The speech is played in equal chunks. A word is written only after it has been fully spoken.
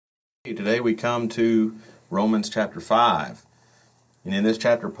Today we come to Romans chapter 5. And in this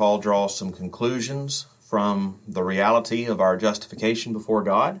chapter, Paul draws some conclusions from the reality of our justification before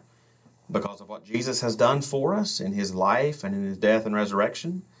God because of what Jesus has done for us in his life and in his death and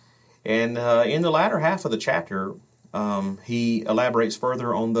resurrection. And in the latter half of the chapter, he elaborates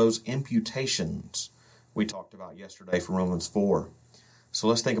further on those imputations we talked about yesterday from Romans 4. So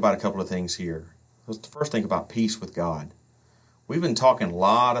let's think about a couple of things here. Let's first think about peace with God. We've been talking a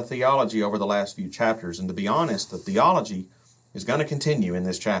lot of theology over the last few chapters, and to be honest, the theology is going to continue in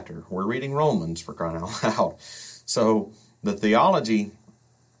this chapter. We're reading Romans, for crying out loud. So the theology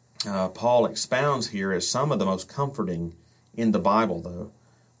Paul expounds here is some of the most comforting in the Bible, though.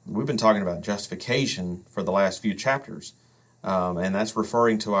 We've been talking about justification for the last few chapters, and that's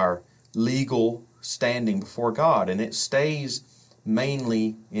referring to our legal standing before God, and it stays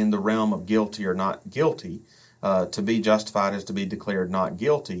mainly in the realm of guilty or not guilty. To be justified is to be declared not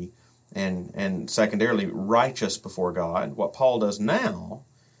guilty, and secondarily righteous before God. What Paul does now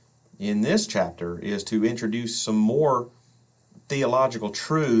in this chapter is to introduce some more theological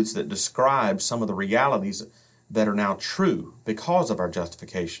truths that describe some of the realities that are now true because of our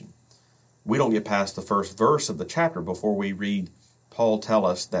justification. We don't get past the first verse of the chapter before we read Paul tell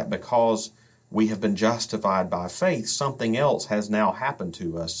us that because we have been justified by faith, something else has now happened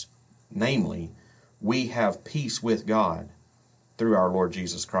to us, namely, we have peace with God through our Lord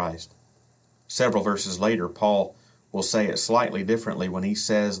Jesus Christ. Several verses later, Paul will say it slightly differently when he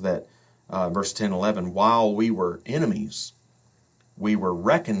says that, verse 10 and 11, while we were enemies, we were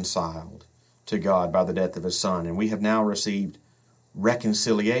reconciled to God by the death of his Son, and we have now received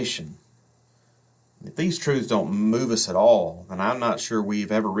reconciliation. If these truths don't move us at all, and I'm not sure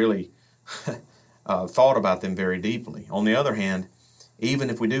we've ever really thought about them very deeply. On the other hand,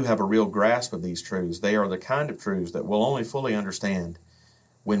 even if we do have a real grasp of these truths, they are the kind of truths that we'll only fully understand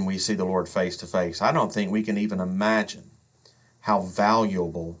when we see the Lord face to face. I don't think we can even imagine how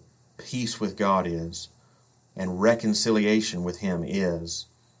valuable peace with God is and reconciliation with Him is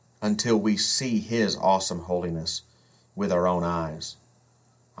until we see His awesome holiness with our own eyes.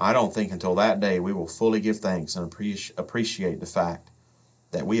 I don't think until that day we will fully give thanks and appreciate the fact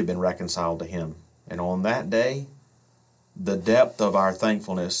that we have been reconciled to Him. And on that day, the depth of our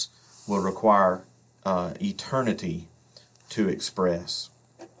thankfulness will require eternity to express.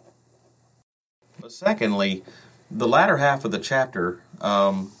 But secondly, the latter half of the chapter,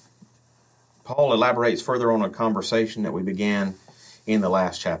 Paul elaborates further on a conversation that we began in the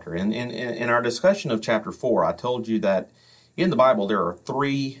last chapter. In our discussion of chapter 4, I told you that in the Bible there are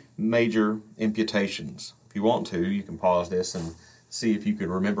three major imputations. If you want to, you can pause this and see if you can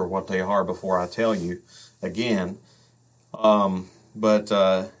remember what they are before I tell you again. But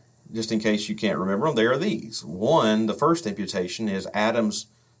just in case you can't remember them, there are these. One, the first imputation is Adam's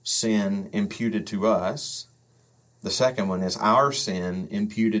sin imputed to us. The second one is our sin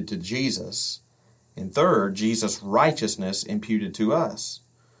imputed to Jesus. And third, Jesus' righteousness imputed to us.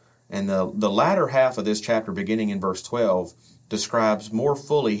 And the latter half of this chapter, beginning in verse 12, describes more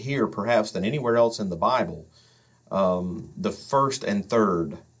fully here, perhaps than anywhere else in the Bible, the first and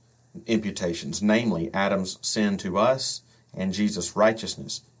third imputations, namely Adam's sin to us and Jesus'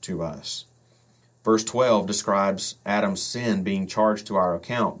 righteousness to us. Verse 12 describes Adam's sin being charged to our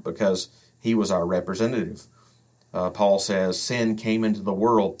account because he was our representative. Paul says sin came into the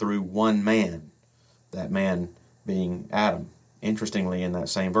world through one man, that man being Adam. Interestingly, in that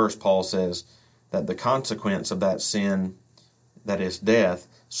same verse, Paul says that the consequence of that sin, that is death,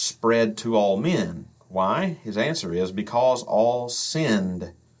 spread to all men. Why? His answer is because all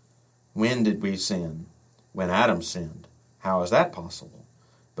sinned. When did we sin? When Adam sinned. How is that possible?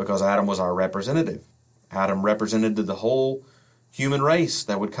 Because Adam was our representative. Adam represented the whole human race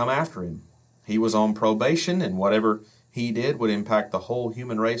that would come after him. He was on probation, and whatever he did would impact the whole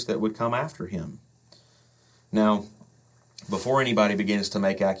human race that would come after him. Now, before anybody begins to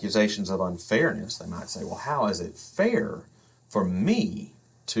make accusations of unfairness, they might say, well, how is it fair for me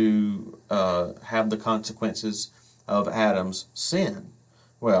to have the consequences of Adam's sin?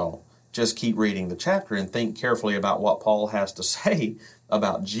 Well, just keep reading the chapter and think carefully about what Paul has to say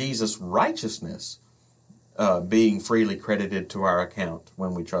about Jesus' righteousness being freely credited to our account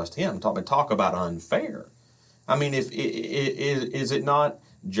when we trust Him. Talk about unfair. I mean, is it not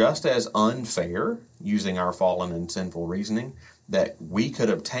just as unfair, using our fallen and sinful reasoning, that we could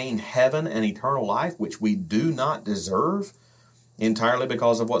obtain heaven and eternal life, which we do not deserve, entirely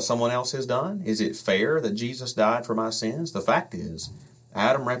because of what someone else has done? Is it fair that Jesus died for my sins? The fact is,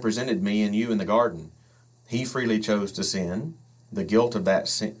 Adam represented me and you in the garden. He freely chose to sin. The guilt of that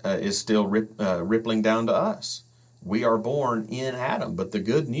sin is still rippling down to us. We are born in Adam. But the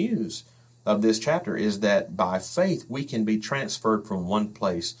good news of this chapter is that by faith we can be transferred from one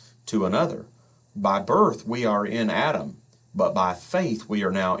place to another. By birth we are in Adam, but by faith we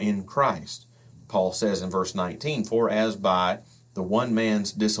are now in Christ. Paul says in verse 19, "For as by the one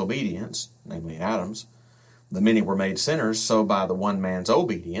man's disobedience, namely Adam's, the many were made sinners, so by the one man's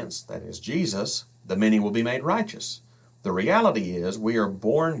obedience, that is Jesus, the many will be made righteous." The reality is we are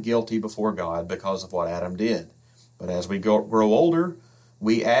born guilty before God because of what Adam did. But as we grow older,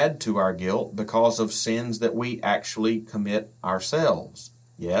 we add to our guilt because of sins that we actually commit ourselves.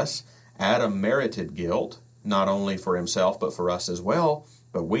 Yes, Adam merited guilt, not only for himself but for us as well,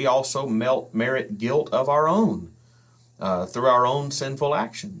 but we also merit guilt of our own through our own sinful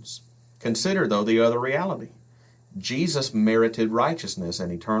actions. Consider, though, the other reality. Jesus merited righteousness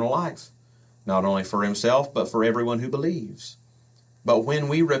and eternal life, not only for himself, but for everyone who believes. But when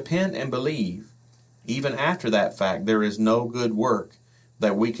we repent and believe, even after that fact, there is no good work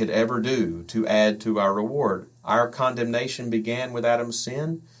that we could ever do to add to our reward. Our condemnation began with Adam's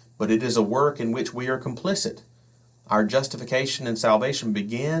sin, but it is a work in which we are complicit. Our justification and salvation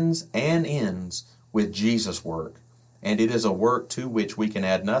begins and ends with Jesus' work, and it is a work to which we can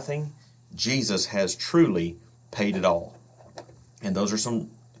add nothing. Jesus has truly paid it all. And those are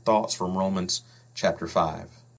some thoughts from Romans chapter 5.